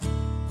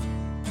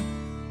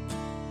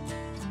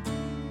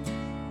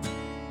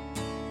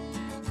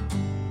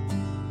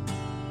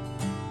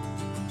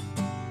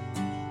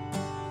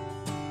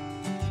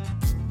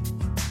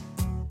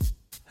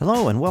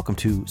Hello and welcome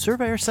to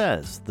Surveyor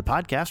Says, the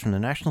podcast from the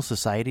National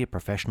Society of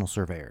Professional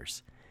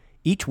Surveyors.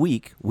 Each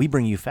week, we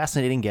bring you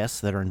fascinating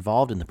guests that are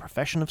involved in the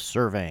profession of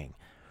surveying.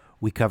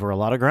 We cover a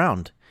lot of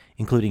ground,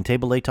 including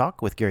Table A Talk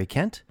with Gary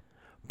Kent,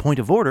 Point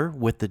of Order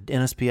with the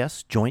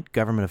NSPS Joint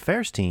Government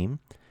Affairs Team,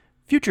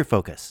 Future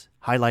Focus,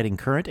 highlighting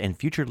current and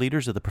future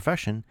leaders of the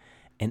profession,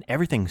 and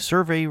everything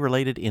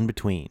survey-related in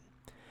between.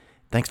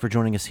 Thanks for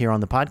joining us here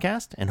on the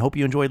podcast, and hope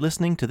you enjoyed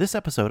listening to this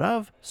episode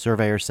of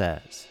Surveyor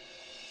Says.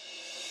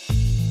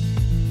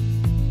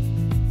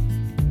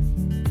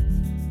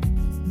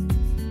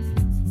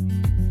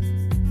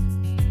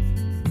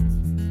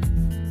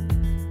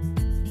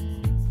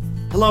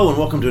 Hello and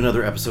welcome to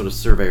another episode of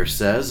Surveyor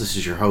Says. This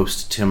is your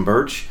host, Tim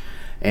Burch.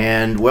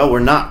 And, well, we're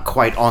not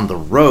quite on the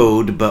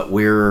road, but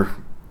we're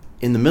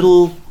in the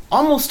middle,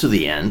 almost to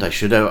the end, I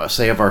should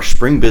say, of our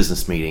spring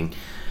business meeting.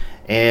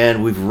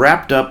 And we've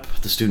wrapped up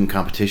the student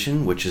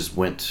competition, which has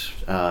went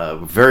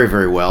very,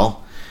 very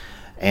well.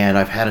 And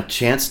I've had a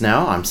chance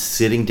now. I'm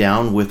sitting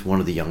down with one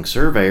of the young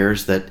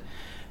surveyors that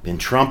been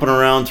tromping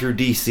around through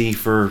DC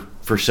for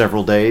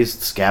several days,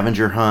 the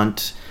scavenger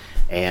hunt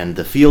and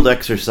the field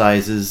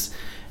exercises.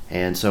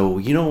 And so,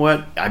 you know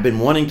what? I've been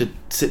wanting to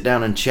sit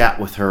down and chat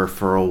with her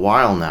for a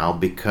while now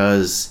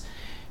because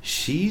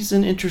she's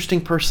an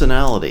interesting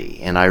personality.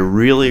 And I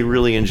really,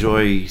 really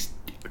enjoy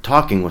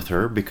talking with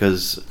her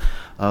because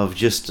of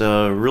just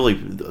really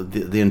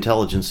the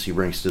intelligence she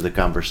brings to the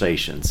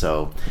conversation.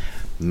 So,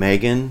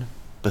 Megan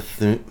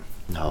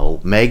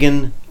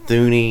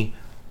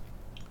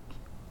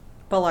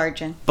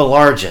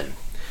Theune-Baillargeon.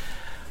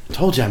 I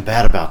told you I'm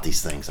bad about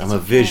these things. I'm a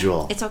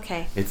visual. It's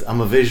okay.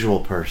 I'm a visual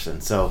person.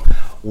 So,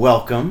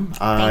 welcome.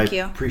 Thank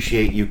you. I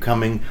appreciate you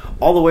coming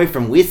all the way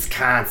from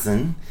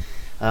Wisconsin.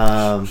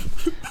 And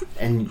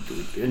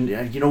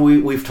you know,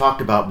 we've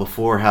talked about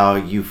before how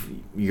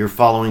you're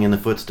following in the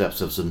footsteps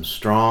of some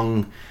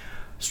strong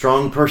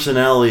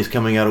personalities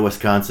coming out of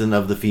Wisconsin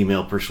of the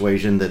female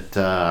persuasion that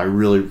I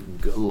really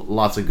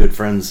lots of good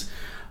friends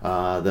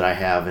that I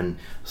have, and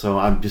so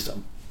I'm just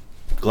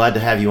glad to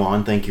have you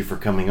on. Thank you for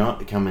coming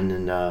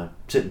and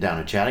sitting down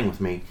and chatting with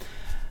me.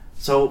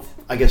 So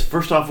I guess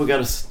first off, we got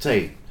to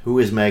say, who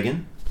is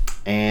Megan,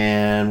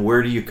 and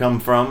where do you come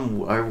from?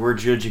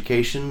 Where's your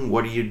education?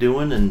 What are you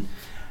doing, and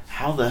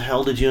how the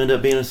hell did you end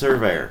up being a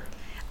surveyor?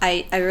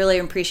 I really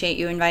appreciate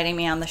you inviting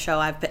me on the show.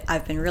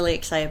 I've been really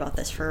excited about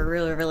this for a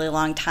really, really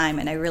long time,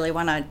 and I really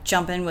want to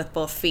jump in with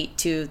both feet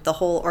to the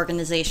whole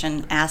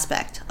organization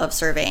aspect of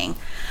surveying.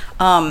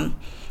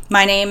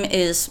 My name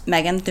is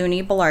Megan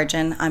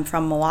Theune-Baillargeon. I'm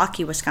from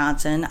Milwaukee,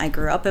 Wisconsin. I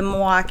grew up in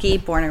Milwaukee,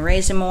 born and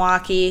raised in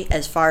Milwaukee.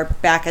 As far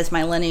back as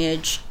my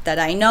lineage that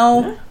I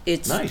know,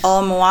 it's nice.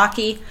 All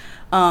Milwaukee.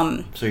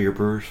 So you're a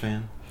Brewers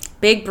fan?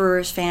 Big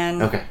Brewers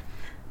fan. Okay.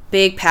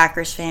 Big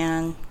Packers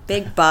fan.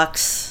 Big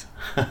Bucks.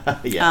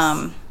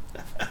 Yes.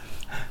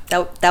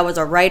 That was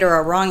a right or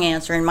a wrong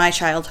answer in my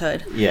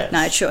childhood. Yes.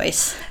 Not a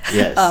choice.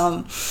 Yes.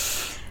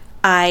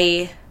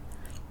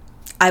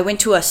 I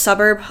went to a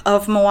suburb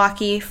of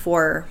Milwaukee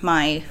for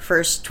my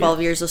first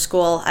 12 years of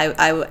school.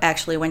 I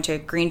actually went to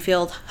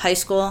Greenfield High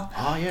School.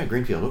 Oh yeah,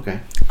 Greenfield.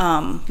 Okay.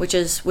 Which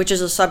is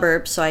a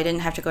suburb, so I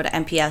didn't have to go to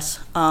NPS.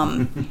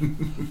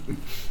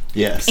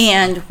 Yes.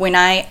 And when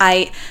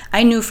I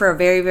knew for a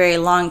very, very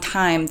long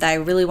time that I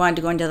really wanted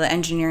to go into the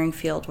engineering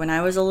field. When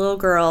I was a little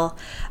girl,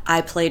 I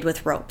played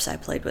with ropes. I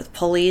played with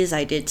pulleys.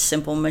 I did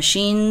simple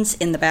machines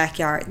in the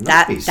backyard.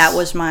 Nice. That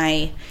was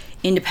my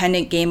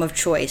independent game of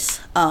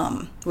choice.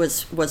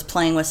 Was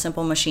playing with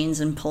simple machines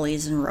and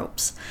pulleys and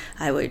ropes.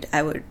 I would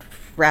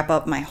wrap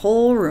up my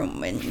whole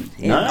room in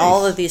Nice.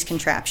 all of these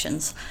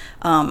contraptions.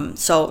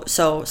 So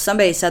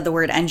somebody said the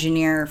word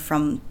engineer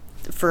from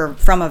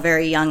a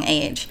very young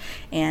age,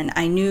 and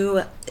I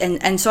knew,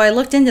 and so I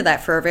looked into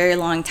that for a very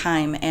long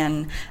time,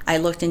 and I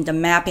looked into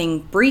mapping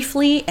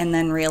briefly, and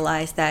then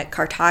realized that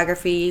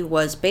cartography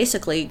was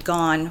basically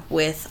gone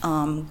with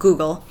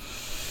Google,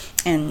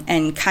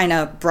 and kind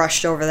of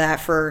brushed over that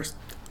for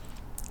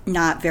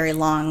not very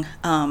long,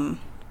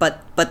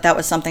 but that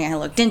was something I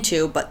looked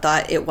into, but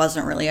thought it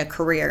wasn't really a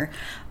career.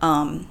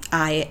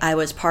 I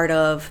was part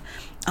of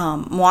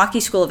Milwaukee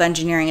School of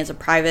Engineering. Is a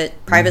private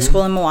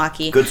school in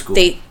Milwaukee. Good school.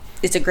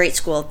 It's a great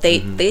school.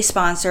 They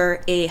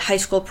sponsor a high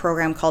school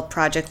program called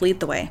Project Lead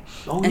the Way.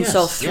 Oh, and yes,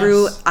 so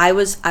yes. I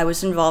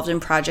was involved in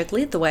Project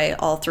Lead the Way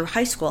all through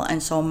high school.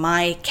 And so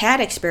my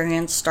CAD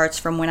experience starts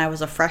from when I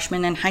was a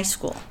freshman in high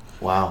school.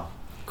 Wow.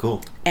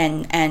 Cool.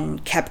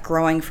 And kept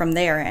growing from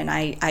there. And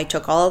I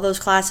took all of those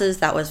classes.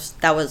 That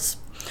was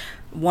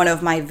one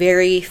of my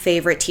very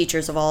favorite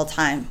teachers of all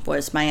time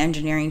was my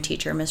engineering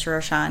teacher, Mr.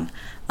 Rochon.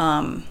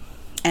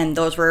 And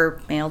those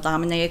were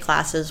male-dominated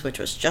classes, which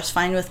was just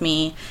fine with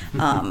me.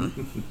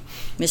 Mr.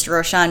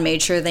 Rochon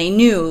made sure they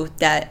knew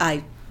that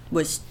I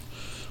was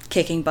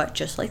kicking butt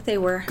just like they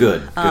were.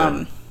 Good.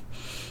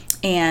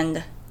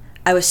 And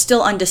I was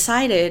still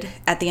undecided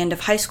at the end of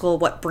high school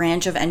what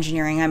branch of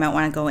engineering I might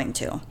want to go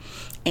into.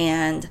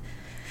 And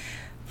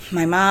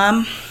my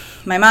mom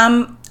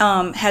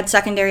had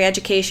secondary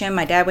education.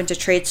 My dad went to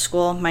trade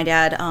school. My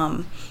dad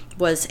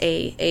was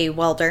a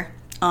welder,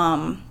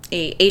 a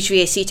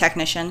HVAC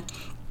technician.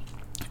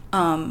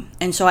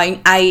 And so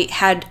I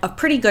had a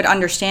pretty good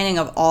understanding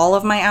of all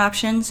of my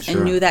options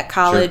and knew that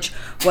college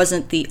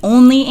wasn't the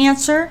only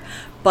answer,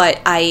 but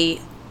I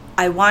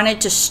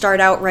wanted to start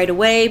out right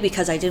away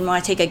because I didn't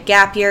want to take a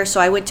gap year.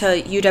 So I went to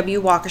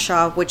UW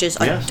Waukesha, which is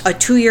a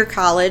 2-year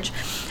college.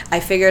 I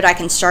figured I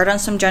can start on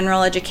some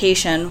general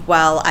education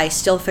while I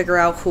still figure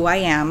out who I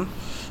am,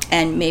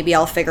 and maybe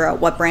I'll figure out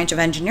what branch of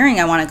engineering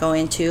I want to go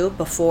into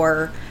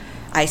before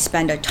I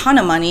spend a ton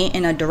of money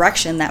in a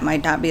direction that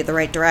might not be the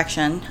right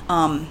direction.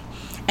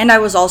 And I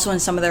was also in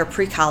some of their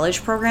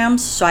pre-college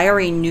programs, so I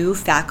already knew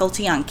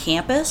faculty on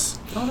campus.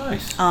 Oh,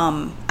 nice.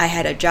 I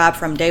had a job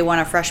from day one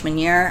of freshman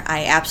year.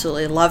 I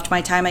absolutely loved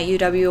my time at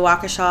UW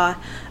Waukesha,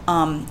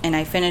 and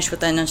I finished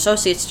with an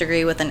associate's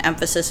degree with an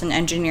emphasis in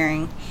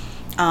engineering.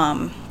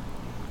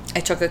 I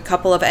took a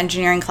couple of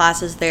engineering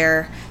classes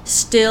there.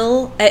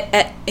 Still,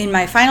 in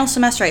my final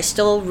semester, I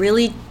still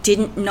really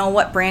didn't know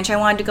what branch I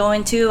wanted to go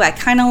into. I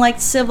kind of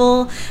liked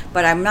civil,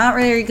 but I'm not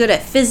very good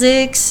at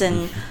physics.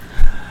 And,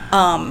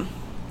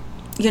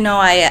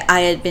 I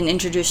had been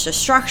introduced to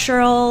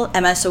structural.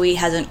 MSOE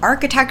has an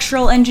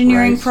architectural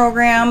engineering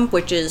program,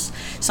 which is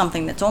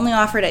something that's only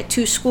offered at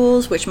 2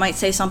 schools, which might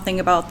say something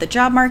about the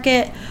job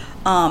market.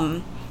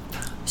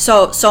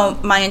 So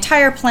my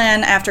entire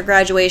plan after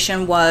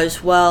graduation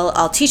was, well,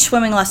 I'll teach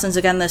swimming lessons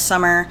again this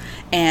summer,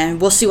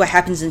 and we'll see what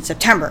happens in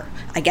September,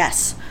 I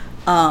guess.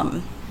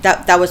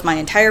 That was my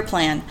entire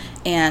plan.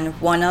 And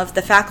one of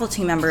the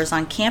faculty members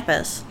on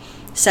campus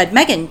said,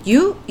 Megan,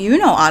 you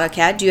know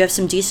AutoCAD. Do you have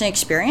some decent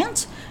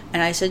experience?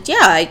 And I said,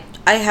 yeah,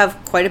 I have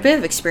quite a bit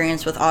of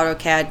experience with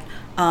AutoCAD.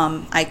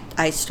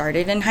 I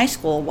started in high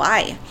school.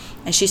 Why?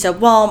 And she said,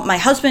 well, my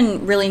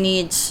husband really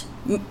needs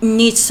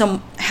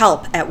some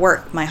help at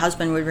work. My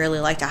husband would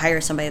really like to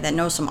hire somebody that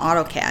knows some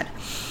AutoCAD.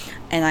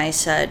 And I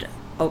said,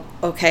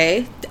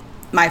 okay.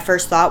 My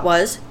first thought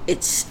was,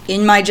 it's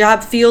in my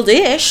job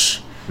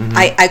field-ish.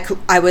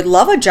 Mm-hmm. I would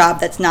love a job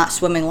that's not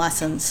swimming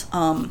lessons,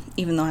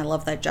 even though I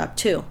love that job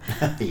too.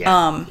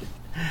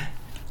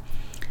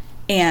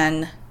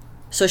 And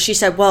so she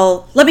said,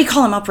 well, let me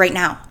call him up right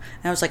now.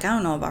 And I was like, I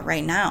don't know about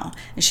right now.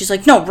 And she's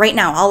like, no, right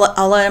now.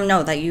 I'll let him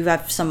know that you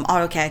have some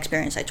AutoCAD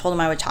experience. I told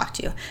him I would talk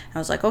to you. And I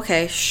was like,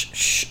 okay,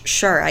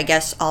 sure. I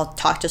guess I'll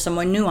talk to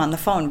someone new on the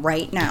phone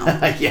right now.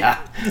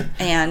 Yeah.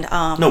 And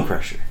no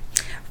pressure.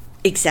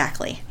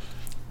 Exactly.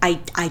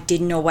 I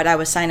didn't know what I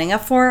was signing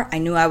up for. I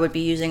knew I would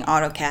be using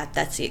AutoCAD.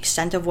 That's the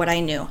extent of what I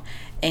knew.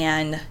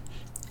 And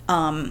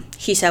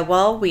he said,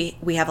 well,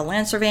 we have a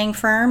land surveying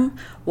firm.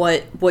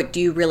 What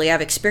do you really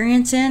have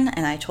experience in?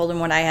 And I told him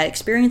what I had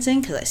experience in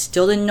because I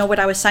still didn't know what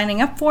I was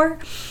signing up for.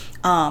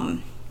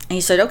 And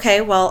he said, okay,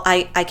 well,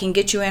 I can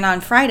get you in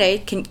on Friday.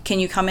 Can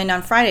you come in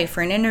on Friday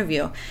for an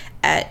interview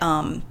at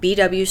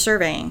BW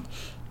Surveying?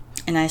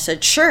 And I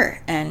said, sure.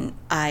 And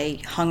I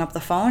hung up the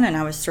phone, and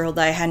I was thrilled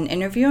that I had an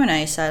interview. And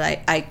I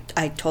said,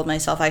 I told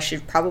myself I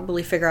should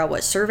probably figure out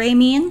what survey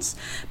means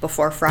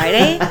before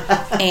Friday.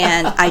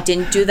 And I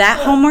didn't do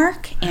that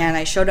homework. And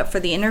I showed up for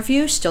the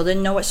interview, still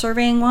didn't know what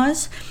surveying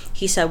was.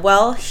 He said,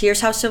 well, here's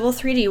how Civil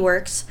 3D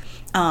works.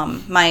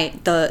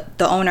 The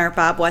owner,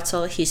 Bob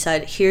Wetzel, he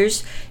said,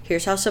 here's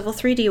how Civil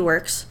 3D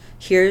works.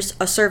 Here's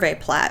a survey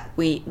plat.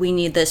 We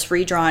need this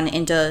redrawn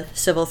into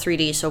Civil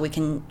 3D so we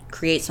can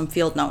create some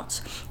field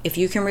notes. If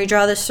you can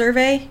redraw this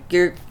survey,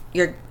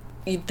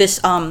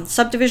 this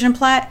subdivision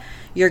plat,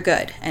 you're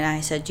good. And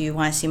I said, do you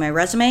want to see my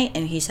resume?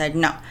 And he said,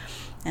 no.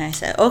 And I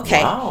said,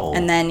 okay. Wow.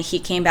 And then he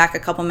came back a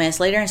couple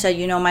minutes later and said,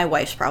 my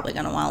wife's probably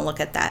going to want to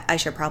look at that. I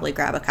should probably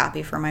grab a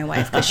copy for my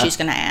wife because she's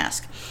going to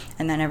ask.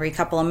 And then every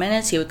couple of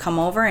minutes, he would come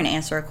over and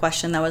answer a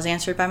question that was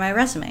answered by my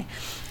resume.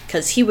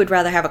 Because he would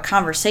rather have a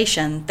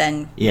conversation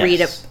than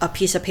read a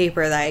piece of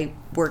paper that I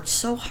worked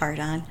so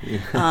hard on.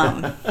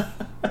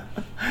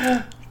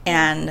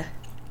 And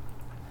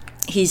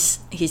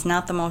he's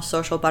not the most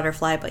social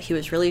butterfly, but he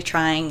was really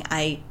trying.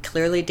 I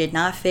clearly did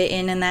not fit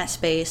in that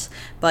space,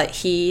 but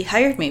he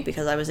hired me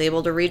because I was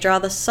able to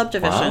redraw the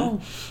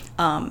subdivision.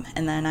 Wow.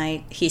 And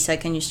then he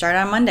said, can you start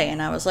on Monday?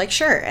 And I was like,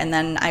 sure. And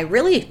then I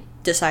really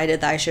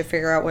decided that I should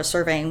figure out what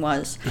surveying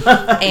was.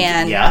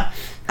 And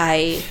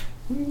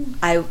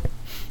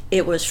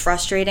it was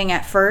frustrating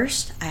at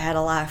first. I had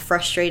a lot of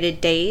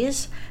frustrated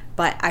days,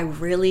 but I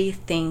really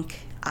think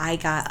I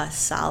got a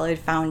solid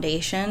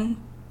foundation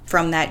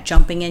from that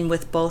jumping in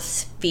with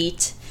both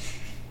feet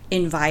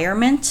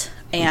environment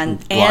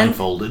and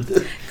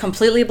blindfolded.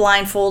 Completely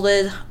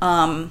blindfolded.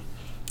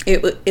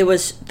 It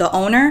was the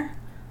owner,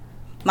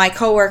 my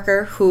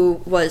coworker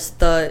who was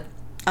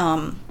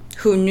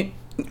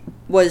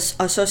was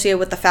associated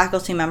with the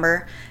faculty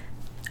member.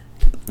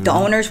 The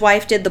owner's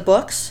wife did the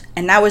books,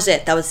 and that was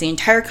it. That was the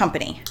entire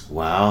company.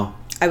 Wow.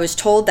 I was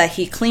told that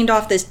he cleaned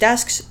off his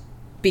desks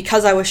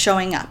because I was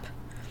showing up.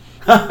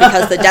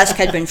 Because the desk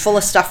had been full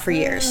of stuff for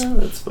years.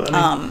 That's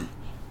funny.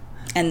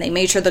 And they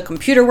made sure the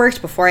computer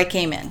worked before I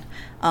came in.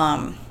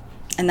 And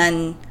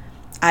then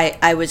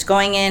I was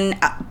going in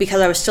because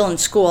I was still in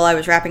school. I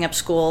was wrapping up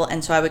school,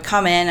 and so I would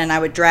come in and I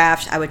would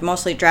draft. I would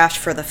mostly draft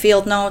for the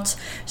field notes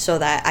so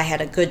that I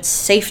had a good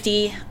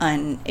safety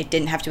and it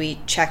didn't have to be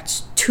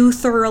checked too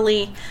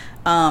thoroughly.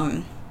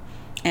 And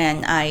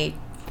I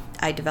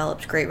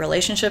developed great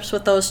relationships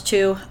with those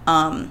two.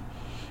 Nice.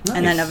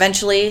 And then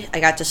eventually I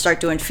got to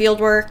start doing field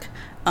work.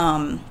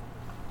 I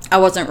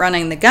wasn't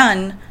running the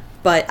gun,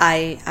 but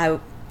I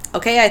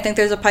think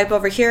there's a pipe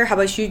over here. How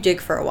about you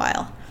dig for a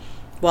while?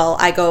 Well,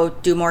 I go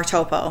do more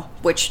topo,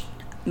 which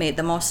made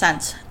the most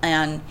sense.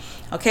 And,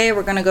 okay,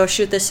 we're going to go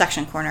shoot this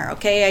section corner.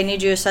 Okay, I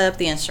need you to set up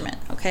the instrument.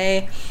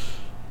 Okay,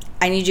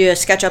 I need you to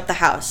sketch up the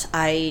house.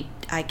 I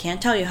can't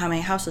tell you how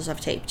many houses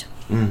I've taped.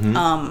 Mm-hmm.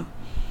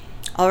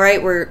 All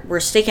right, we're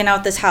staking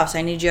out this house.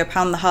 I need you to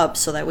pound the hub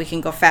so that we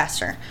can go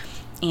faster.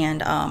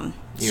 And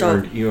you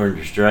earned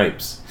your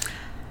stripes.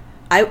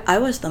 I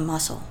was the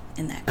muscle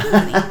in that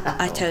company.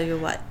 I tell you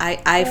what,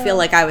 I feel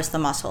like I was the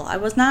muscle. I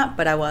was not,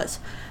 but I was.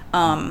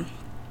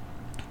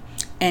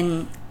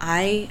 And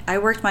I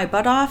worked my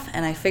butt off,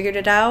 and I figured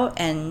it out,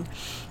 and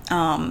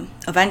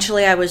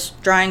eventually I was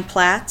drawing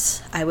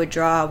plats. I would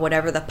draw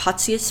whatever the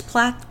putziest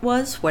plat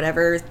was,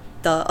 whatever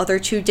the other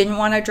two didn't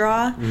want to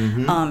draw.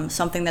 Mm-hmm.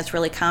 Something that's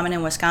really common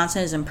in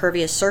Wisconsin is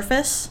impervious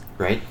surface.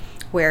 Right.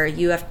 Where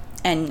you have,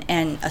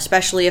 and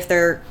especially if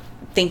they're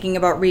thinking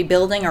about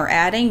rebuilding or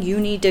adding, you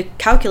need to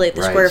calculate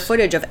the square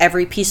footage of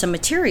every piece of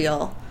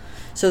material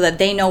so that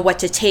they know what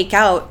to take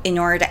out in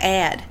order to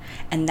add.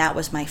 And that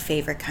was my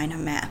favorite kind of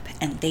map,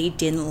 and they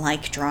didn't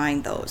like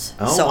drawing those.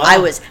 Oh, so wow.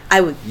 I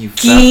would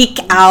geek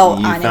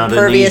out on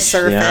impervious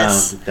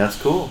surface. Yeah,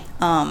 that's cool.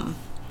 And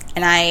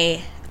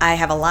I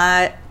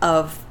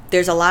have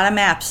there's a lot of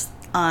maps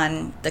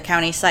on the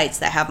county sites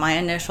that have my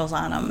initials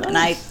on them,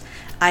 nice. And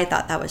I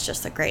thought that was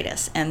just the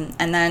greatest. And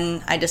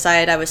then I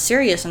decided I was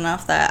serious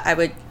enough that I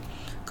would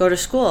go to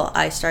school.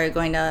 I started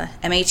going to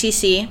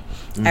MATC.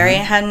 Mm-hmm. I already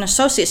had an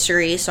associate's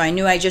degree, so I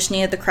knew I just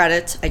needed the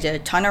credits. I did a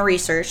ton of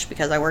research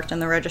because I worked in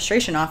the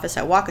registration office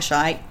at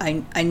Waukesha.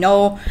 I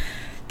know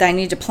that I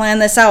need to plan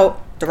this out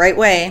the right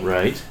way.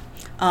 Right.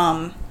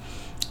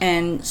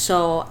 And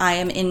so I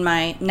am in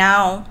my,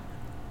 now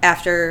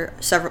after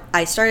several,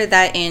 I started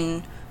that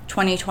in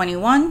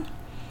 2021,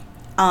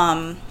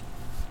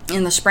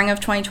 in the spring of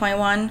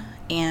 2021,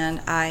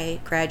 and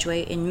I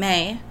graduate in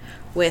May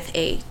with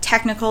a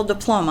technical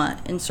diploma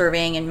in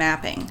surveying and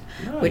mapping,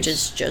 nice. Which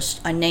is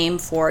just a name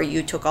for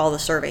you took all the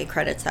survey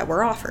credits that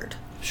were offered.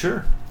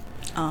 Sure.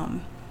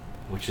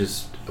 Which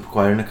is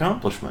quite an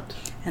accomplishment.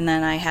 And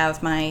then I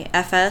have my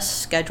FS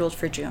scheduled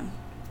for June.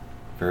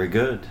 Very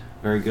good.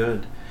 Very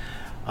good.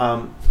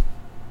 I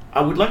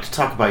would like to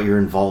talk about your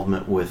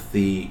involvement with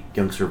the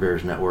Young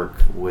Surveyors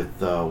Network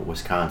with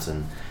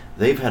Wisconsin.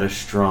 They've had a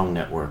strong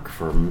network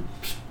for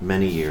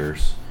many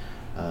years.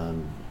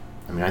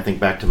 I think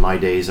back to my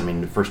days.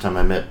 The first time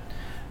I met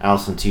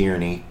Allison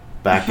Tierney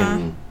back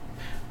in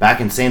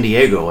San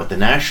Diego at the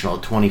National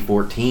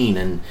 2014,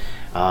 and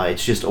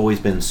it's just always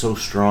been so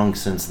strong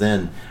since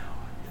then.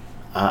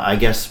 I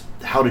guess,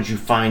 how did you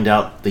find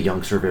out the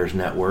Young Surveyors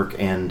Network,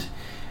 and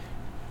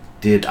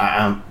did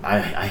I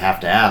have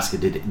to ask,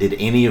 did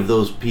any of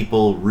those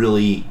people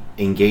really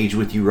engage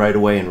with you right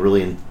away and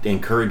really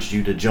encouraged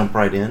you to jump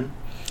right in?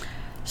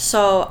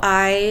 So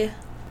I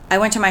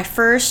went to my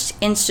first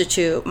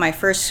institute, my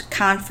first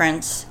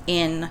conference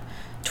in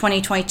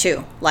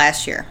 2022,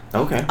 last year.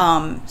 Okay.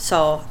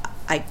 So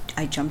I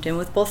jumped in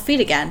with both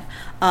feet again.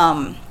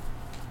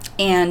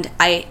 And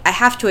I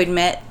have to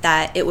admit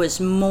that it was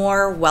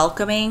more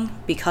welcoming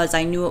because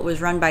I knew it was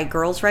run by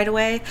girls right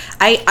away.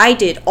 I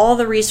did all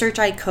the research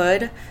I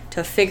could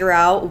to figure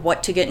out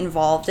what to get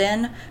involved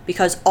in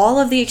because all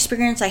of the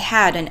experience I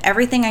had and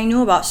everything I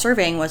knew about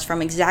surveying was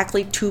from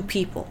exactly 2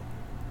 people.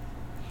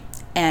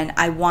 And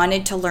I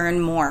wanted to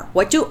learn more.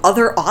 What do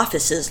other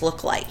offices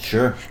look like?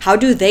 Sure. How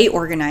do they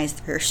organize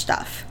their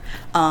stuff?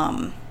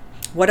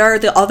 What are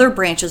the other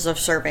branches of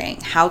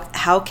surveying?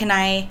 How can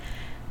I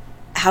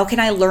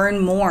learn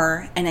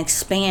more and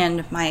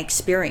expand my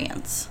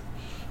experience?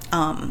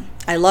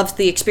 I loved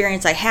the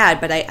experience I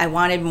had, but I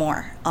wanted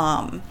more.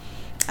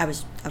 I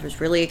was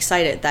really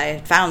excited that I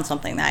had found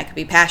something that I could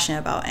be passionate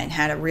about and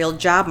had a real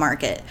job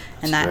market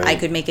and that I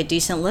could make a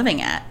decent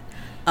living at.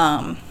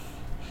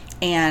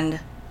 And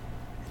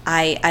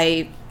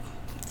I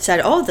said,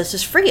 oh, this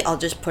is free. I'll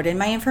just put in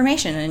my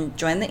information and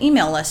join the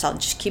email list. I'll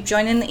just keep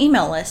joining the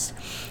email list.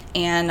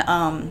 And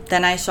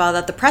then I saw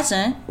that the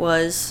president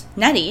was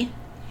Nettie,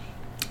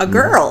 a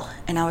girl.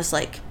 And I was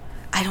like,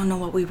 I don't know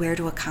what we wear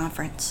to a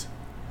conference.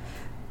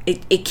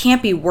 It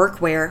can't be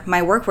workwear. My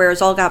workwear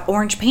has all got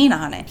orange paint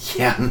on it.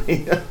 Yeah.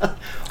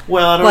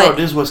 Well, I don't know. It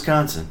is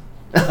Wisconsin.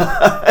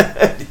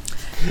 But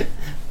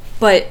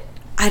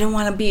I don't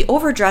want to be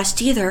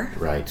overdressed either.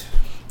 Right.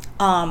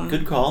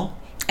 Good call.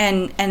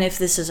 And if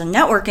this is a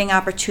networking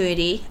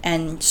opportunity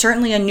and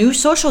certainly a new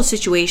social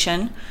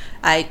situation,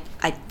 I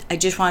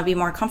just want to be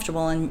more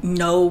comfortable and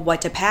know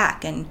what to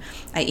pack. And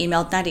I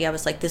emailed Nettie. I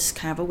was like, this is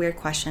kind of a weird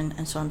question,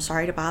 and so I'm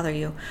sorry to bother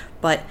you,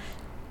 but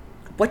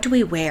what do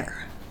we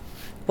wear?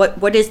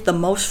 what is the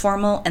most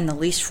formal and the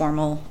least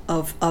formal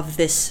of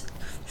this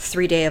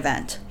 3-day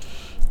event?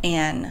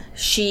 And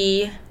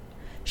she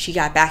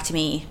got back to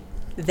me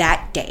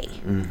that day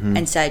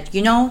and said,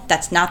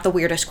 that's not the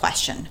weirdest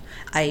question.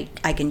 I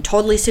can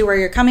totally see where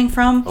you're coming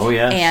from. Oh,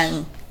 yes.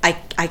 And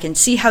I can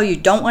see how you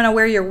don't want to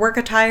wear your work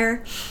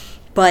attire,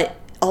 but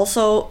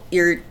also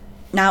you're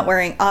not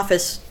wearing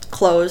office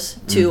clothes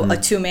to a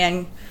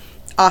 2-man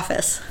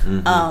office.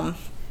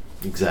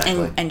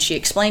 Exactly. And she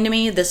explained to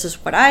me, this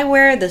is what I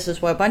wear, this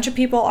is what a bunch of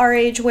people our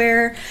age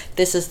wear,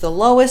 this is the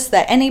lowest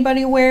that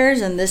anybody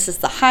wears, and this is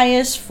the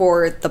highest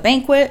for the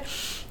banquet.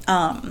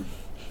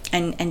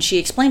 And she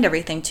explained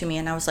everything to me,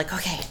 and I was like,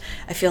 okay,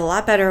 I feel a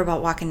lot better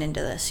about walking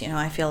into this.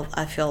 I feel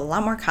a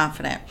lot more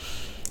confident.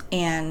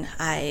 And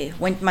I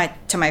went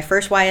to my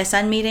first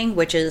YSN meeting,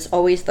 which is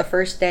always the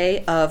first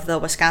day of the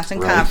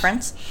Wisconsin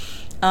conference.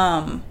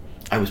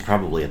 I was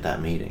probably at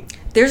that meeting.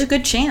 There's a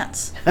good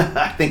chance.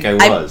 I think I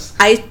was.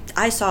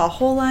 I saw a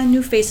whole lot of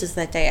new faces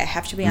that day, I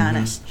have to be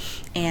honest.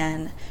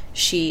 And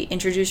she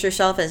introduced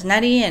herself as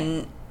Nettie,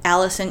 and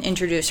Allison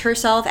introduced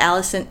herself.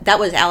 That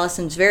was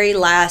Allison's very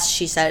last.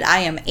 She said,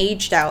 I am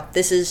aged out.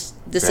 This is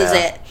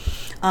it.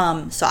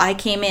 So I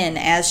came in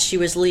as she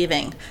was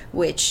leaving,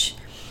 which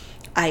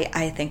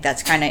I think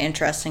that's kind of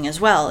interesting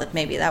as well.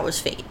 Maybe that was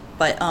fate.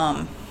 But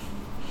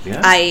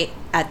I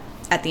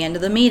at the end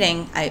of the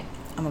meeting,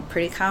 I'm a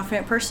pretty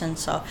confident person,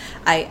 so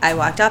I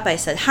walked up. I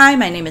said, hi,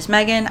 my name is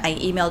Megan. I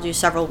emailed you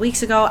several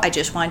weeks ago. I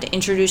just wanted to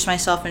introduce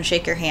myself and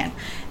shake your hand.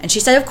 And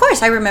she said, of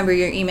course, I remember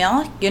your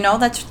email.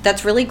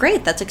 That's really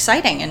great. That's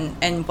exciting,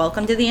 and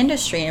welcome to the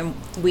industry. And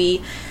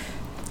we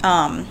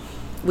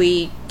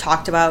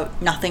talked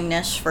about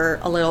nothingness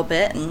for a little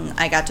bit, and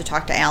I got to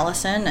talk to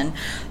Allison. And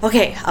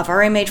okay, I've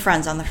already made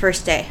friends on the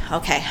first day.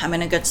 Okay, I'm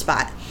in a good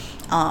spot.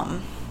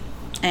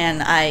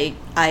 And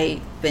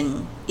I've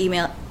been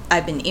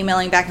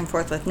emailing back and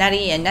forth with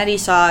Nettie, and Nettie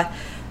saw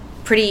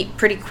pretty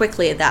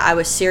quickly that I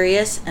was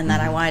serious and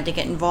that I wanted to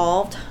get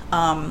involved.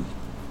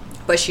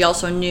 But she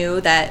also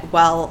knew that,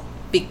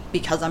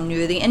 because I'm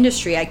new to the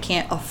industry, I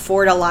can't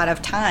afford a lot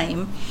of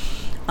time.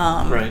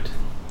 Right.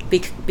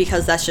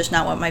 Because that's just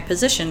not what my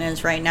position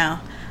is right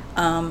now.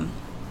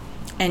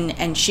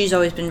 And she's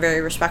always been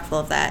very respectful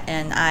of that.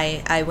 And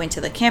I went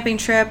to the camping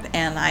trip,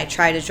 and I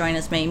try to join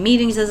as many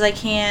meetings as I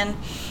can.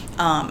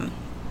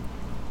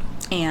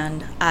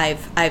 And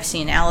I've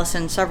seen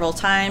Allison several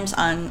times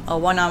on a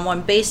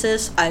one-on-one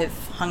basis.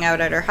 I've hung out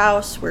at her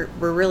house. We're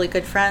really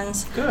good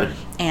friends. Good.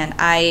 And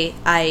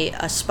I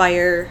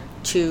aspire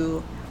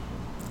to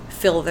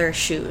fill their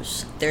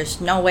shoes. There's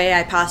no way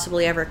I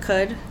possibly ever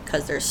could,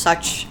 because they're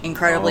such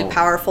incredibly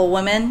powerful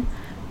women.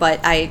 But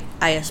I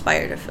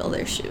aspire to fill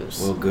their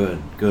shoes. Well,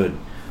 good.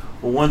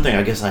 Well, one thing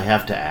I guess I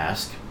have to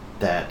ask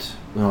I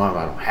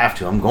don't have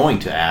to. I'm going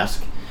to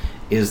ask,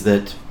 is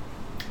that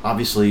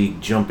obviously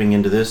jumping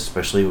into this,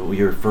 especially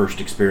your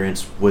first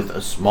experience with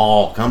a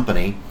small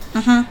company,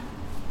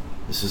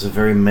 this is a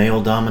very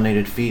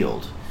male-dominated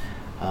field.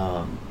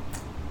 I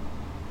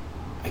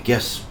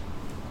guess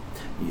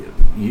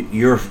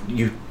you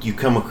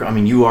come across. I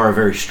mean, you are a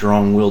very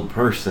strong-willed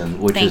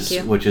person,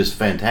 which is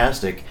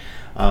fantastic.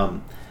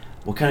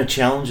 What kind of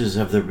challenges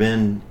have there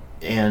been,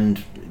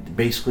 and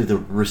basically the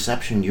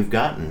reception you've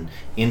gotten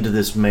into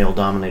this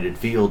male-dominated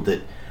field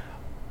that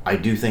I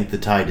do think the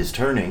tide is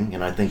turning,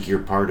 and I think you're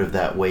part of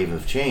that wave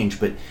of change,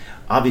 but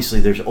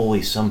obviously there's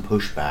always some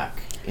pushback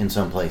in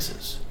some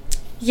places.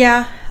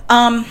 Yeah.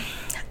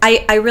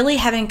 I really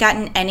haven't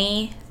gotten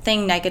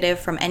anything negative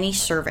from any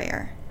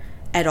surveyor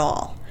at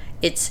all.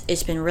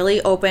 It's been really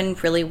open,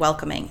 really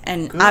welcoming.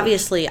 And Good.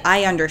 Obviously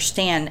I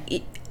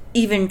understand,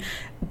 even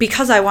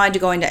because I wanted to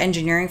go into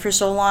engineering for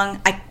so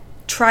long, I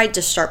tried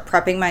to start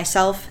prepping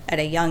myself at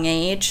a young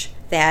age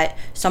that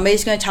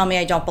somebody's going to tell me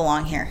I don't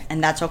belong here,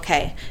 and that's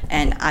okay,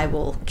 and I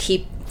will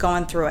keep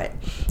going through it.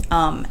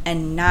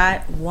 And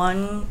not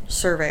one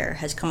surveyor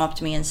has come up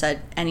to me and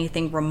said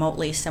anything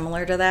remotely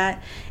similar to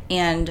that.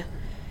 And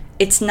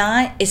it's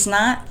not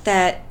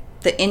that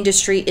the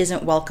industry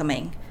isn't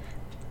welcoming.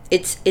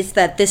 It's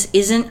that this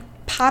isn't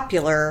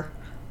popular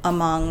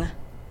among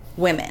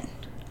women,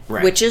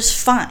 right. Which is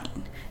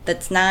fine.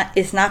 It's not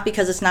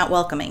because it's not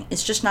welcoming.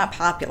 It's just not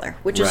popular,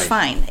 which is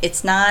fine.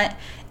 It's not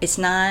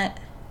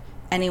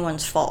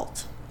anyone's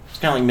fault. It's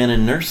kind of like men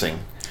in nursing.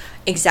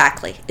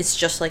 Exactly. It's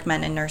just like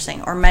men in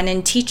nursing or men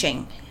in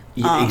teaching.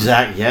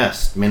 Exactly.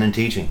 Yes, men in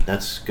teaching.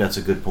 That's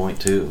a good point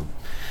too.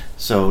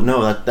 So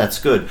no, that's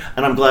good,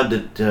 and I'm glad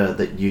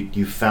that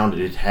you found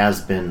it. It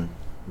has been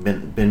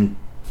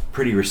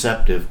pretty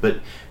receptive,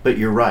 but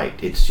you're right.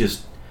 It's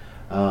just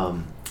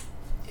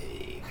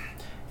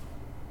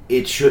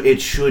it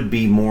should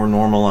be more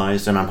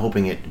normalized, and I'm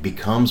hoping it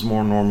becomes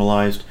more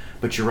normalized.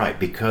 But you're right,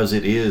 because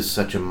it is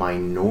such a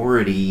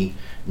minority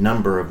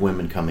number of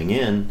women coming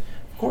in,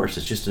 of course,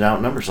 it's just it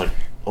outnumbers. Like,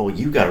 oh,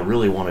 you got to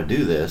really want to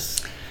do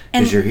this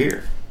because you're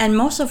here. And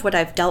most of what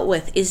I've dealt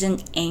with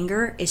isn't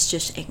anger, it's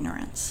just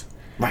ignorance.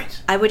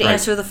 Right. I would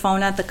answer the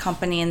phone at the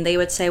company, and they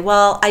would say,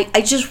 well,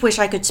 I just wish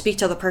I could speak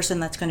to the person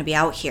that's going to be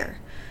out here.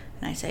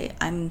 And I say,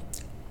 I'm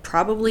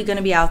probably going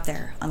to be out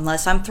there.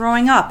 Unless I'm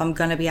throwing up, I'm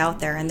going to be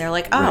out there. And they're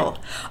like, Right.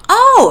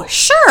 oh,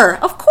 sure,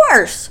 of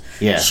course.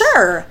 Yes.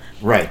 Sure.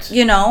 Right.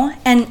 You know,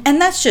 and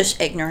that's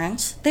just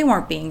ignorance. They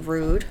weren't being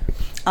rude.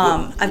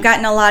 I've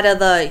gotten a lot of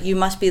the, you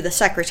must be the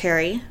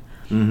secretary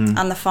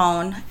on the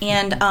phone.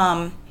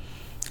 And,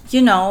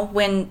 you know,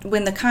 when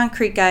the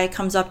concrete guy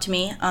comes up to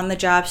me on the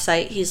job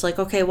site, he's like,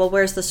 okay, well,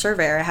 where's the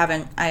surveyor? I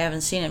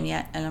haven't seen him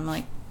yet. And I'm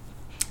like,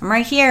 I'm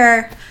right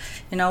here.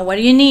 You know, what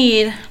do you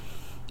need?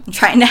 I'm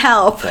trying to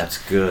help. That's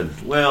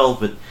good. Well,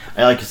 but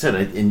like I said,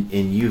 and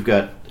you've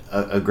got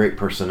a great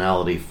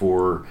personality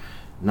for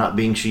not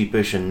being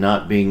sheepish and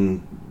not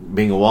being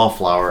a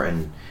wallflower.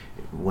 And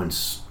when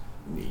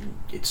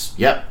it's,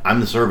 yep, I'm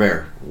the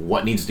surveyor.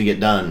 What needs to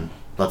get done?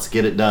 Let's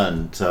get it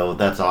done. So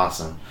that's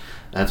awesome.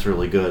 That's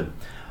really good.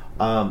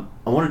 I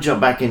want to jump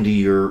back into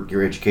your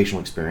educational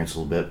experience a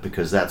little bit,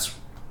 because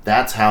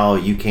that's how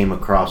you came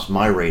across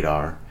my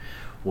radar,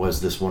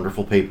 was this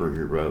wonderful paper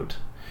you wrote.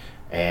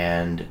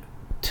 And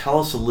tell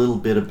us a little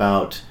bit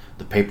about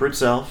the paper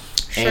itself.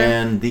 Sure.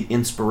 And the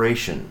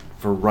inspiration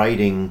for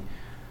writing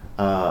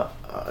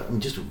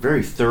just a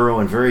very thorough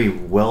and very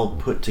well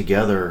put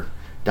together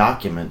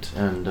document,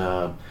 and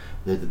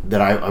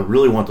that I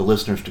really want the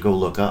listeners to go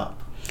look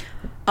up.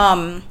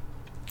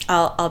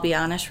 I'll be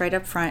honest right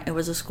up front. It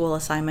was a school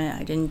assignment.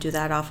 I didn't do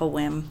that off a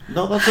whim.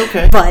 No, that's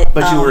okay.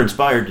 But you were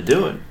inspired to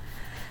do it.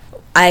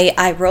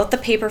 I wrote the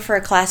paper for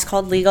a class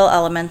called Legal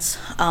Elements.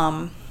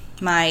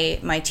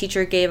 My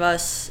teacher gave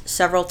us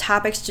several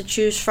topics to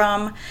choose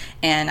from,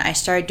 and I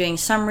started doing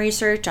some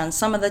research on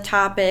some of the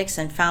topics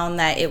and found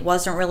that it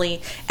wasn't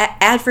really,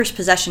 adverse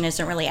possession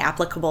isn't really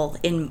applicable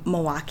in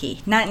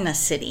Milwaukee, not in a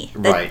city.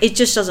 Right. It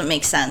just doesn't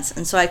make sense.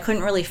 And so I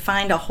couldn't really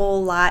find a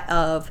whole lot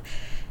of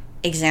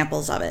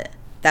examples of it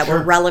that Sure.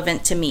 were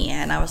relevant to me.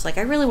 And I was like,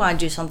 I really want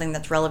to do something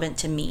that's relevant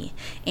to me.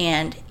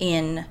 And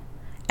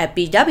at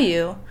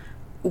BW,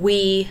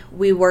 we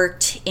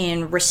worked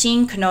in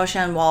Racine, Kenosha,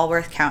 and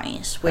Walworth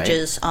counties, which Right.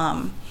 is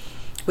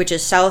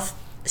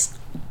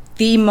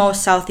the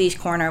most southeast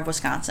corner of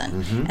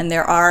Wisconsin. Mm-hmm. And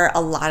there are a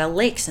lot of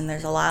lakes, and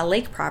there's a lot of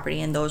lake property,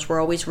 and those were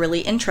always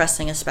really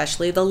interesting,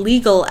 especially the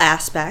legal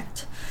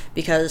aspect,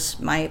 because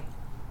my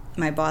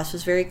boss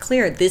was very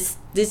clear. This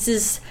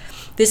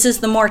is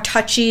the more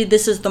touchy.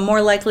 This is the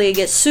more likely to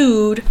get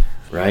sued.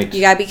 Right.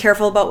 You gotta be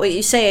careful about what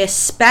you say,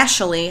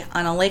 especially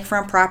on a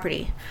lakefront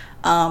property.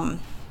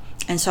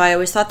 And so I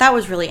always thought that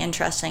was really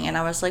interesting. And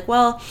I was like,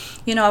 well,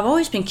 you know, I've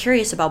always been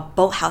curious about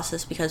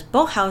boathouses, because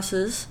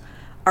boathouses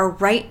are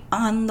right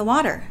on the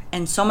water.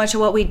 And so much of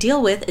what we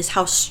deal with is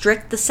how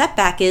strict the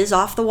setback is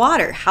off the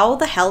water. How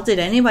the hell did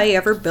anybody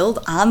ever build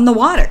on the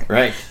water?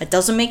 Right. It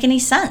doesn't make any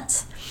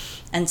sense.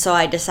 And so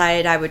I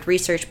decided I would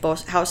research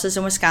both houses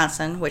in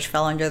Wisconsin, which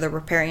fell under the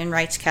riparian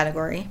rights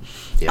category.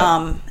 Yep.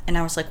 And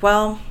I was like,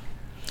 well,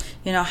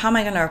 you know, how am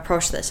I going to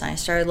approach this? And I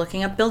started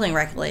looking up building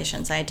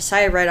regulations. I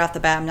decided right off the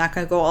bat, I'm not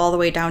going to go all the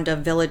way down to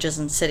villages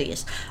and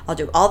cities. I'll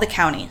do all the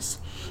counties.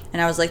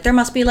 And I was like, there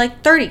must be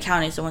like 30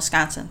 counties in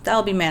Wisconsin.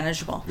 That'll be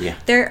manageable. Yeah.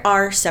 There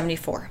are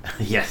 74.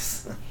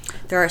 Yes.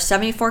 There are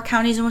 74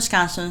 counties in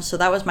Wisconsin. So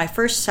that was my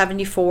first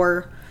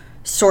 74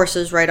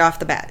 sources right off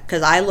the bat,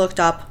 because I looked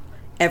up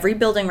every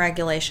building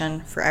regulation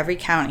for every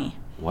county.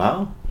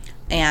 Wow.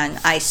 And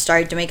I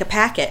started to make a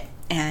packet,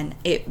 and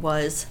it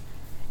was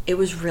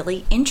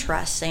really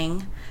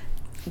interesting.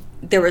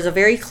 There was a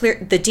very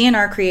clear, the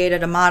DNR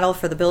created a model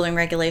for the building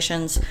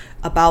regulations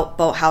about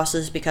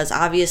boathouses, because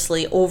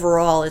obviously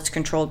overall it's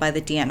controlled by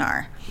the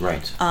DNR.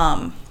 Right.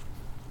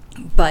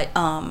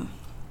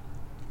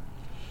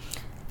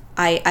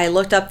 I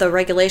looked up the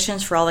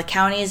regulations for all the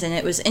counties, and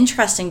it was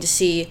interesting to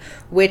see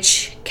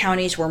which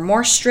counties were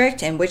more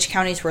strict and which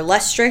counties were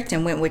less strict,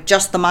 and went with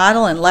just the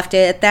model and left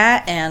it at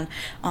that. And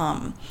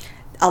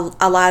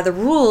a lot of the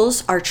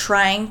rules are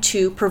trying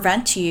to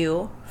prevent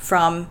you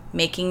from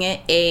making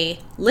it a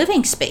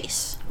living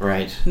space.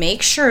 Right.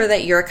 Make sure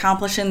that you're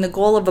accomplishing the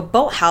goal of a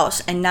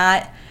boathouse and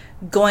not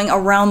going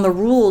around the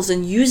rules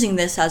and using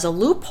this as a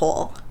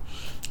loophole.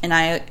 And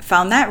I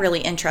found that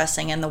really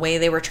interesting, and the way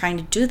they were trying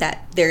to do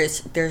that.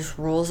 There's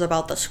rules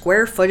about the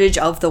square footage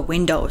of the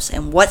windows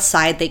and what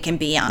side they can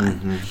be on.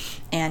 Mm-hmm.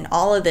 And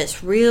all of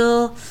this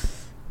real,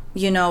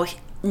 you know,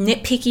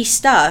 nitpicky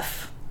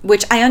stuff,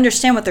 which I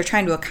understand what they're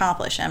trying to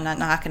accomplish. I'm not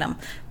knocking them,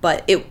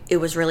 but it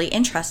was really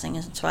interesting.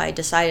 And so I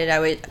decided I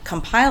would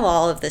compile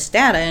all of this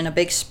data in a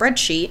big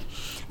spreadsheet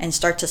and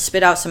start to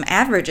spit out some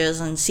averages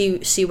and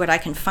see what I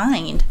can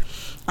find.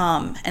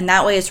 And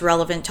that way it's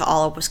relevant to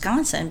all of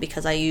Wisconsin,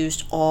 because I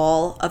used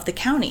all of the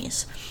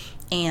counties.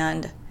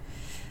 And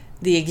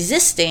the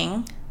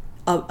existing,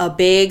 a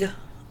big,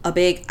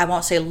 I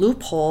won't say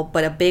loophole,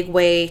 but a big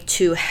way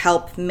to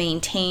help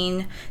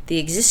maintain the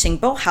existing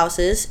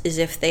boathouses is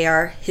if they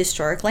are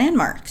historic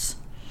landmarks.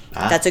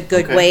 That's a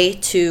good way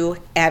to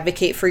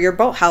advocate for your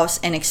boathouse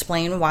and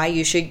explain why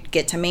you should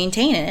get to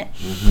maintain it,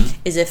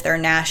 is if they're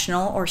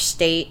national or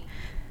state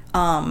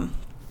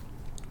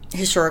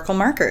historical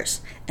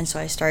markers. And so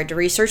I started to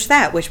research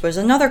that, which was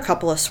another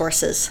couple of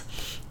sources.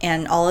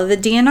 And all of the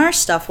DNR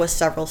stuff was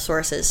several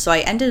sources. So I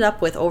ended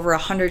up with over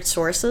 100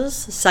 sources,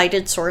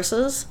 cited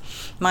sources.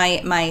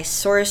 My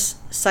source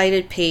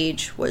cited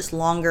page was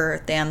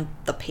longer than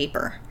the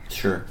paper.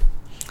 Sure.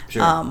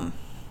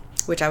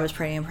 Which I was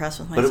pretty impressed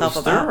with myself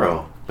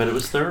about. But it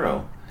was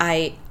thorough.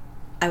 I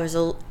was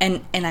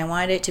and I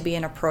wanted it to be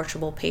an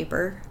approachable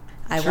paper.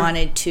 I Sure.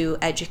 wanted to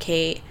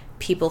educate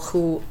people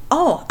who,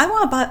 I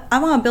want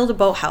to build a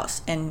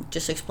boathouse, and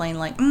just explain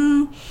like,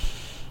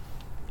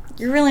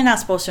 you're really not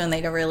supposed to, and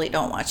they really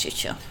don't want you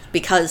to,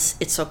 because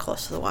it's so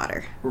close to the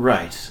water.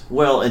 Right.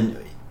 Well,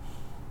 and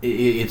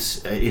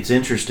it's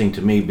interesting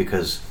to me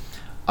because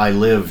I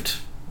lived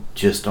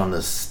just on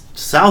the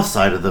south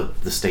side of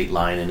the state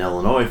line in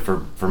Illinois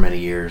for many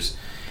years,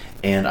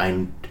 and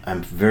I'm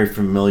very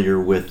familiar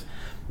with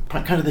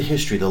kind of the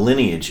history, the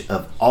lineage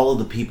of all of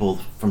the people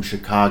from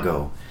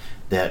Chicago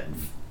that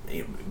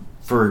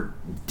for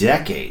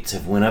decades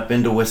have went up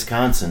into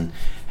Wisconsin,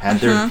 had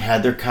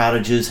their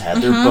cottages,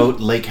 had their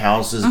lake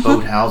houses,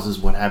 boat houses,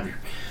 what have you.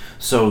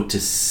 So to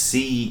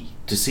see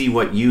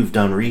what you've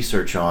done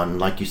research on,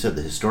 like you said,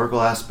 the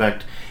historical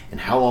aspect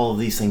and how all of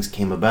these things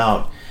came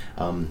about,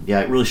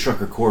 it really struck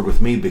a chord with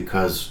me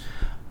because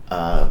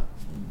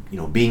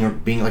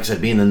being like I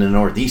said, being in the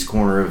northeast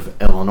corner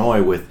of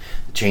Illinois with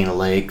the chain of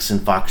lakes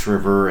and Fox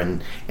River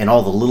and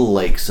all the little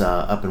lakes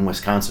up in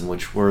Wisconsin,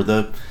 which were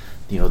the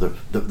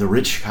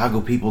rich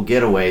Chicago people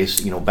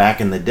getaways, back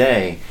in the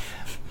day,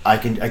 I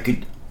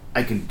can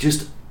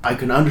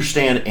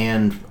understand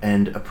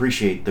and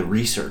appreciate the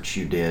research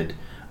you did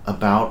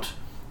about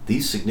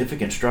these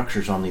significant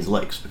structures on these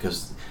lakes,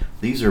 because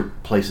these are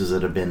places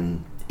that have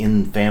been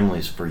in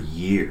families for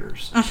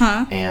years,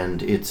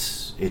 and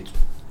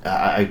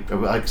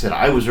like I said,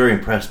 I was very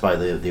impressed by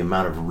the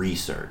amount of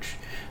research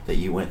that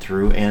you went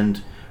through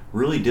and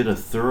really did a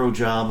thorough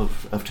job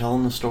of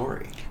telling the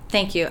story.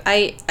 Thank you.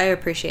 I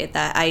appreciate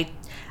that. I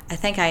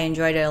think I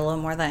enjoyed it a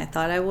little more than I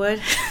thought I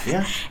would.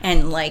 Yeah.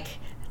 And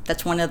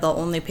that's one of the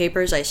only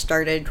papers I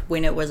started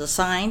when it was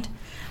assigned,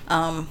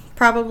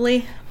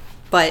 probably.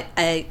 But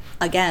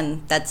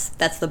again, that's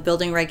the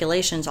building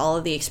regulations. All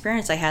of the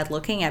experience I had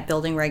looking at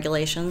building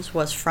regulations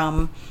was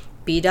from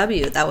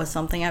BW. That was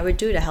something I would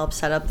do to help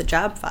set up the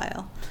job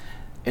file.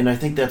 And I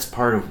think that's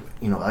part of,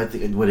 I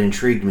think what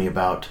intrigued me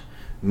about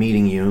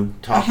meeting you,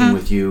 talking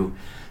with you,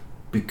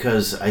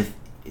 because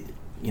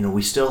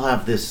we still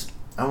have this,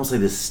 I won't say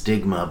this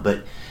stigma,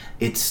 but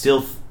it's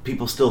still,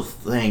 people still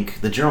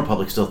think, the general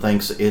public still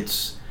thinks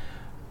it's,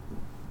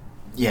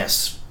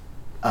 yes,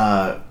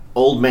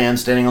 old man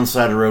standing on the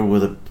side of the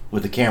road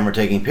with a camera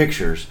taking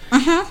pictures.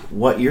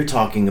 What you're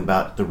talking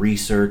about, the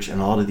research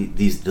and all of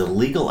the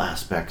legal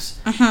aspects,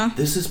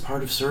 this is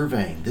part of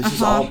surveying. This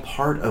is all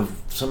part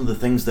of some of the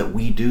things that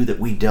we do, that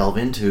we delve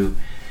into,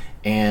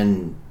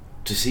 and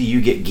to see you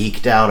get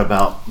geeked out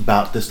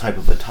about this type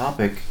of a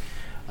topic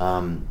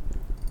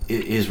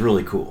is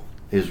really cool.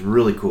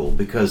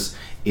 Because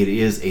it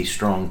is a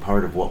strong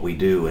part of what we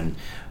do. And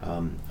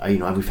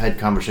we've had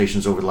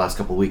conversations over the last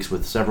couple of weeks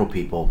with several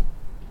people,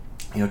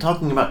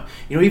 talking about,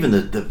 even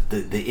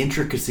the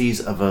intricacies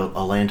of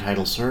a land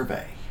title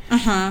survey,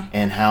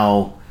 and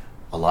how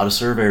a lot of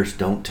surveyors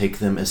don't take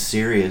them as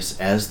serious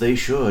as they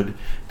should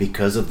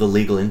because of the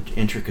legal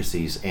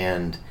intricacies.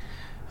 And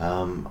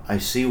I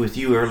see with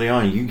you early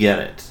on, you get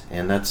it,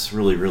 and that's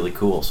really, really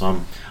cool.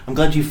 So I'm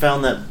glad you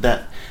found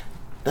that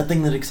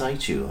thing that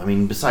excites you. I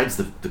mean, besides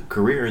the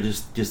career,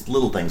 just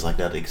little things like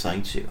that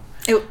excites you.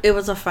 It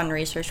was a fun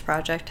research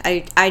project.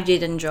 I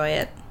did enjoy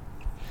it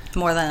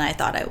more than I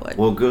thought I would.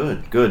 Well,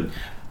 good.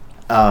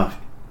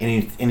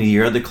 Any of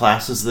your other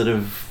classes that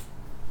have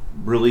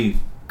really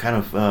kind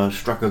of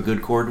struck a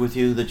good chord with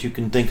you that you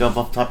can think of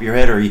off the top of your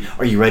head, or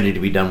are you ready to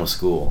be done with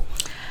school?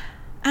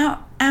 I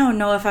don't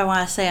know if I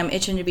want to say I'm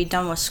itching to be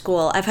done with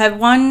school. I've had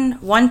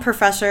one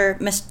professor,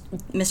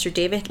 Mr.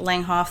 David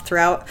Langhoff,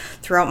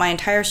 throughout my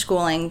entire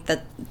schooling.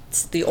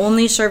 That's the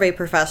only survey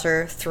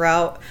professor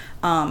throughout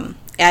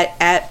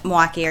at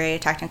Milwaukee Area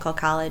Technical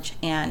College,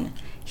 and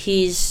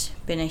he's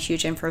been a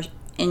huge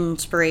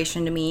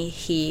inspiration to me.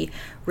 He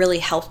really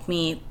helped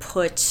me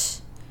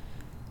put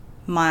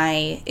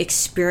my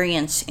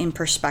experience in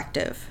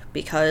perspective,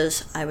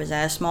 because I was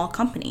at a small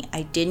company.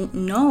 I didn't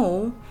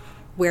know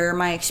where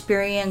my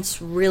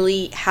experience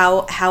really,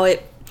 how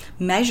it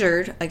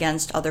measured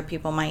against other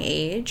people my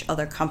age,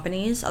 other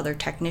companies, other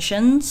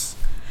technicians.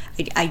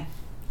 I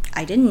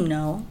didn't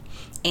know.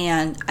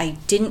 And I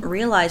didn't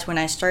realize when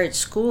I started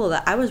school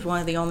that I was one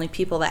of the only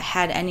people that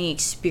had any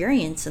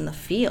experience in the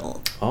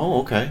field. Oh,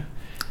 okay.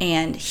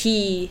 And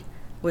he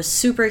was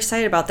super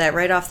excited about that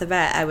right off the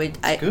bat.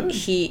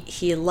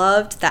 He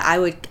loved that I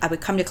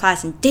would come to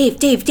class and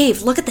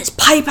Dave, look at this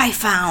pipe I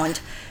found.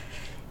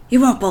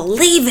 You won't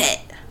believe it.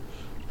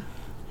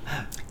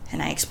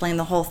 And I explained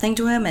the whole thing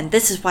to him, and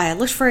this is why I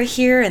looked for it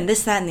here, and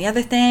this, that, and the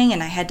other thing,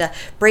 and I had to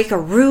break a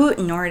route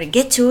in order to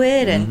get to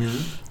it,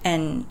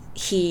 and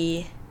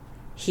he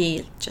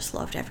just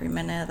loved every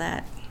minute of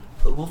that.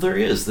 Well,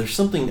 there's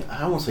something,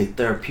 I won't say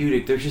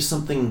therapeutic, there's just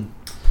something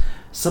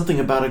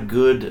about a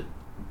good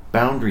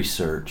boundary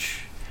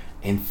search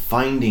and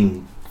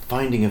finding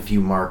a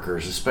few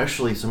markers,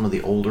 especially some of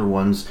the older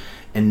ones,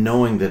 and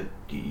knowing that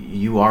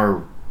you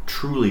are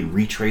truly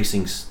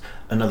retracing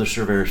another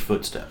surveyor's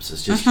footsteps.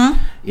 It's just,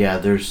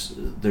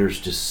 there's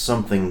just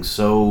something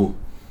so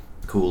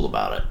cool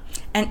about it.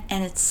 And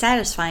it's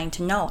satisfying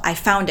to know I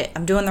found it.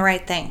 I'm doing the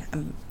right thing.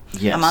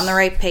 I'm on the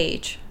right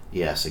page.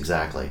 Yes,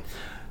 exactly.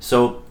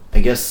 So I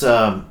guess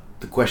the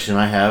question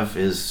I have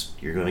is,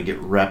 you're going to get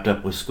wrapped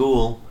up with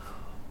school.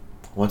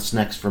 What's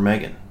next for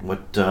Megan?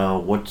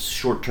 What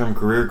short-term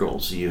career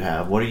goals do you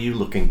have? What are you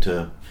looking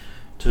to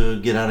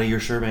get out of your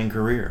surveying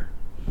career?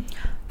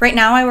 Right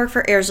now, I work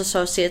for Ayers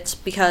Associates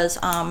because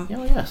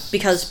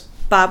because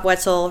Bob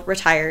Wetzel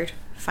retired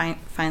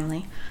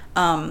finally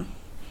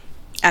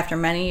after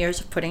many years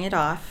of putting it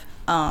off.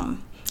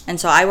 And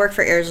so I work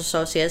for Ayers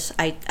Associates.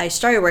 I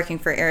started working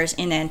for Ayers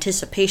in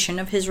anticipation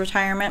of his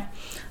retirement.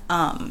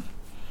 And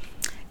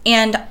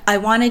I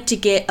wanted to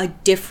get a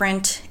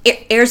different...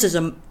 Ayers is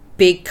a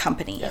big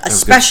company,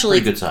 especially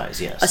pretty good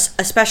size, yes.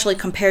 Especially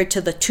compared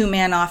to the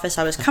two-man office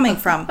I was coming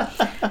from.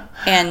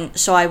 And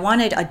so I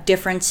wanted a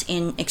difference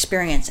in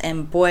experience,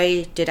 and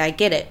boy, did I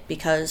get it,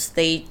 because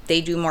they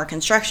do more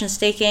construction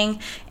staking,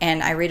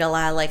 and I read a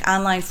lot of like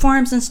online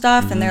forums and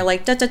stuff, and they're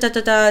like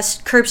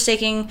curb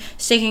staking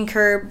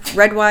curb,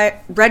 red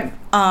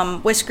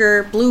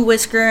whisker, blue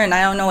whisker, and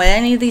I don't know what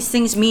any of these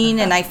things mean,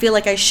 and I feel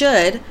like I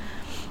should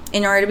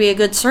in order to be a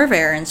good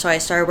surveyor. And so I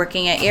started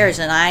working at Ayers,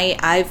 and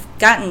I've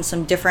gotten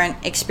some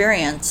different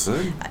experience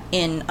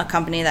in a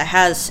company that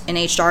has an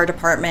HR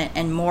department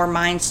and more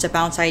minds to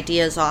bounce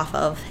ideas off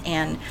of,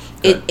 and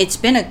it's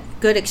been a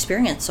good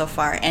experience so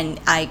far, and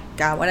I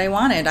got what I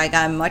wanted. I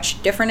got a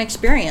much different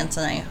experience,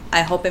 and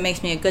I hope it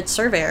makes me a good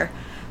surveyor.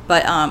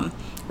 But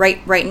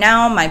right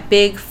now my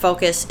big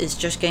focus is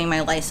just getting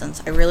my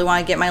license. I really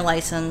want to get my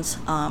license.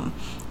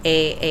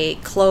 A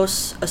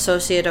close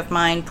associate of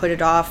mine put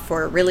it off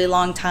for a really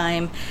long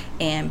time,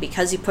 and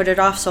because he put it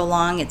off so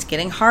long, it's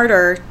getting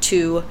harder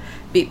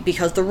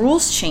because the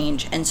rules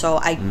change. And so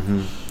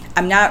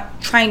I'm not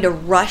trying to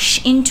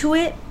rush into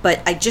it, but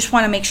I just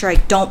want to make sure I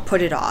don't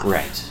put it off.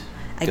 Right.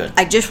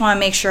 I just want to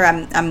make sure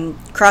I'm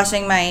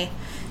crossing my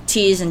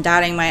T's and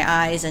dotting my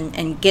I's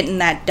and getting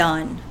that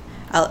done.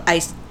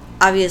 I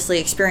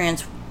obviously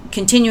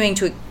continuing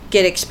to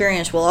get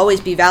experience will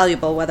always be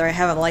valuable whether I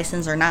have a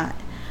license or not.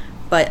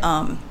 But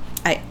I'm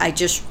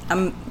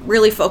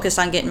really focused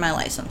on getting my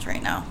license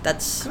right now.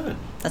 That's good.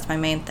 That's my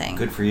main thing.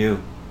 Good for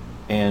you.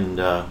 And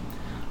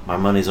my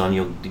money's on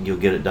you'll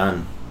get it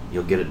done.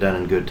 You'll get it done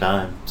in good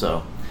time.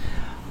 So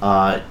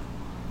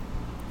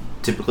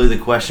typically the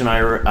question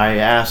I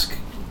ask,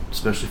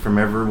 especially from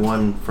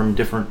everyone from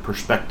different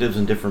perspectives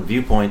and different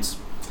viewpoints,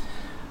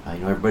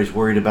 everybody's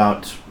worried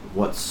about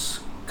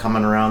what's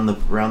coming around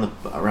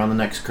the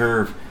next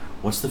curve.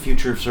 What's the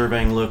future of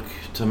surveying look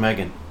to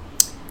Megan?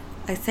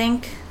 I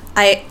think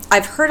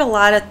I've heard a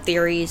lot of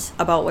theories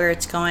about where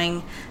it's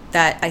going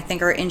that I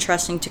think are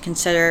interesting to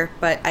consider,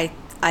 but I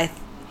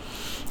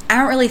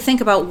don't really think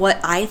about what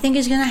I think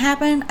is going to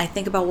happen. I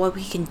think about what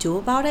we can do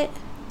about it,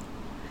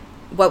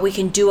 what we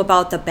can do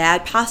about the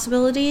bad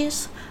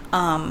possibilities,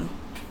 and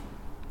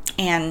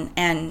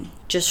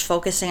just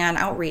focusing on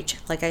outreach.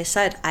 Like I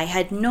said, I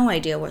had no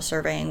idea what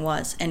surveying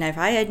was, and if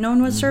I had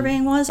known what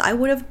surveying was, I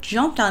would have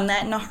jumped on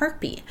that in a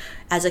heartbeat.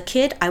 As a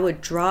kid, I would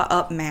draw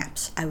up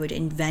maps. I would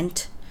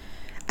invent,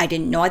 I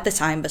didn't know at the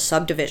time, but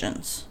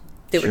subdivisions.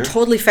 They were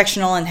totally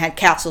fictional and had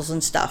castles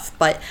and stuff,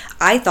 but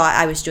I thought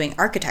I was doing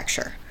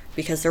architecture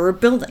because there were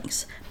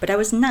buildings, but I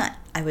was not.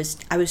 I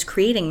was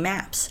creating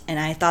maps, and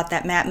I thought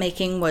that map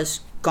making was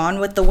gone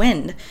with the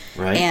wind.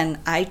 Right. And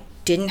I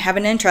didn't have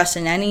an interest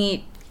in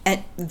any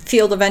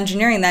field of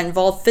engineering that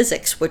involved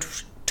physics,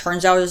 which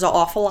turns out is an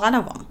awful lot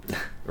of them.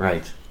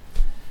 Right.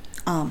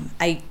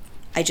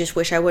 I just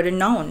wish I would have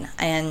known.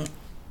 And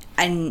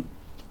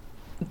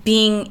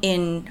being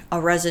in a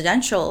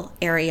residential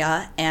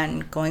area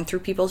and going through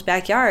people's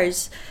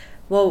backyards,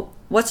 well,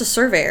 what's a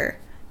surveyor?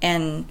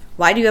 And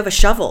why do you have a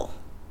shovel?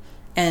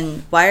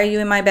 And why are you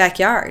in my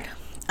backyard?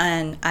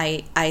 And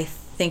I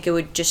think it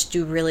would just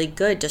do really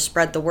good to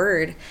spread the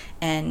word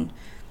and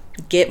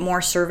get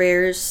more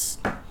surveyors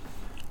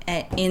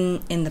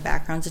in the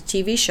backgrounds of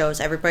TV shows.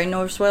 Everybody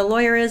knows what a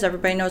lawyer is.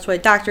 Everybody knows what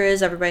a doctor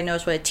is. Everybody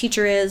knows what a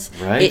teacher is.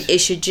 Right. It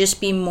should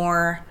just be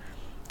more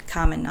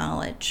common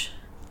knowledge.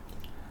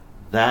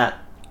 That's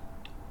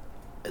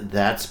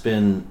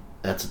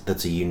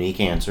a unique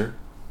answer,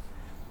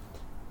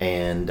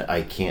 and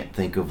I can't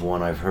think of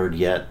one I've heard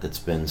yet that's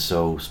been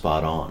so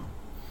spot on.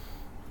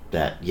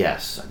 That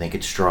yes, I think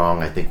it's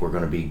strong. I think we're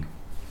going to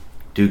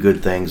do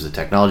good things. The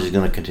technology is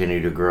going to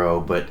continue to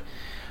grow, but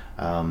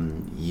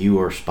you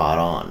are spot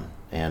on,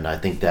 and I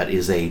think that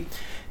is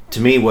to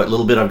me, what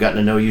little bit I've gotten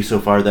to know you so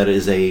far, that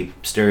is a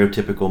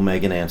stereotypical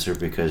Megan answer,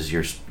 because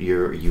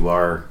you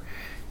are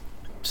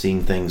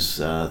seeing things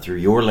through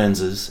your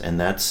lenses, and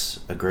that's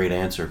a great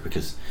answer,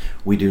 because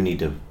we do need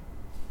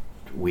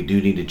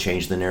to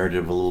change the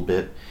narrative a little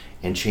bit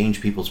and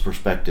change people's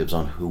perspectives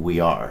on who we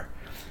are.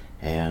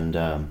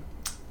 And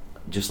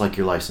just like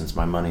your license,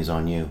 my money's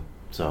on you.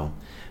 So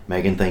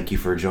Megan, thank you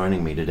for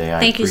joining me today.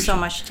 Thank you so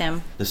much,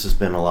 Tim. This has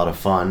been a lot of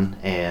fun,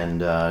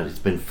 and it's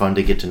been fun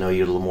to get to know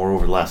you a little more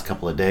over the last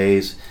couple of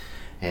days.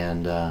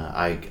 And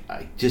I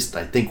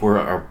think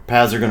our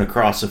paths are going to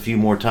cross a few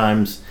more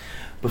times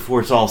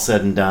before it's all said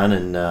and done.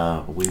 And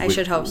I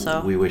should hope so.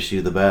 We wish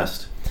you the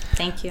best.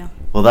 Thank you.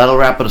 Well, that'll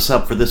wrap us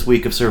up for this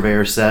week of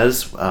Surveyor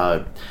Says.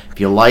 If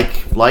you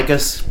like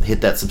us,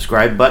 hit that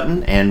subscribe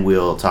button, and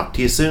we'll talk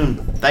to you soon.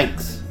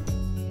 Thanks.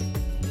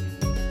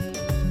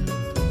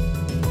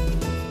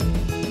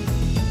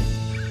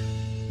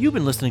 You've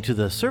been listening to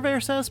the Surveyor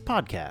Says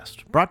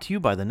podcast, brought to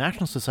you by the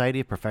National Society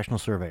of Professional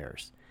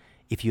Surveyors.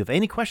 If you have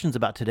any questions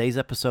about today's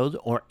episode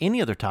or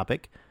any other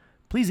topic,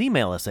 please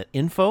email us at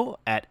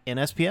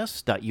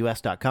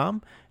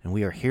info@nsps.us.com, and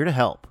we are here to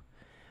help.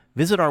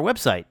 Visit our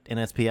website,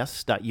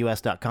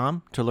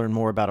 nsps.us.com, to learn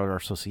more about our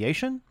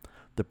association,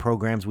 the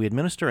programs we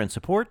administer and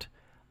support,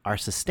 our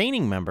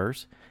sustaining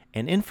members,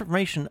 and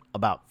information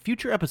about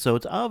future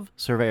episodes of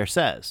Surveyor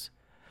Says.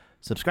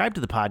 Subscribe to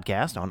the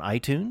podcast on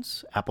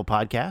iTunes, Apple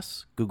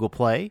Podcasts, Google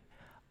Play,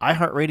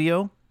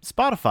 iHeartRadio,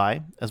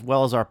 Spotify, as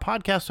well as our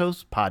podcast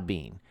host,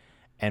 Podbean.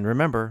 And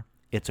remember,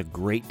 it's a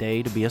great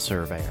day to be a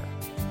surveyor.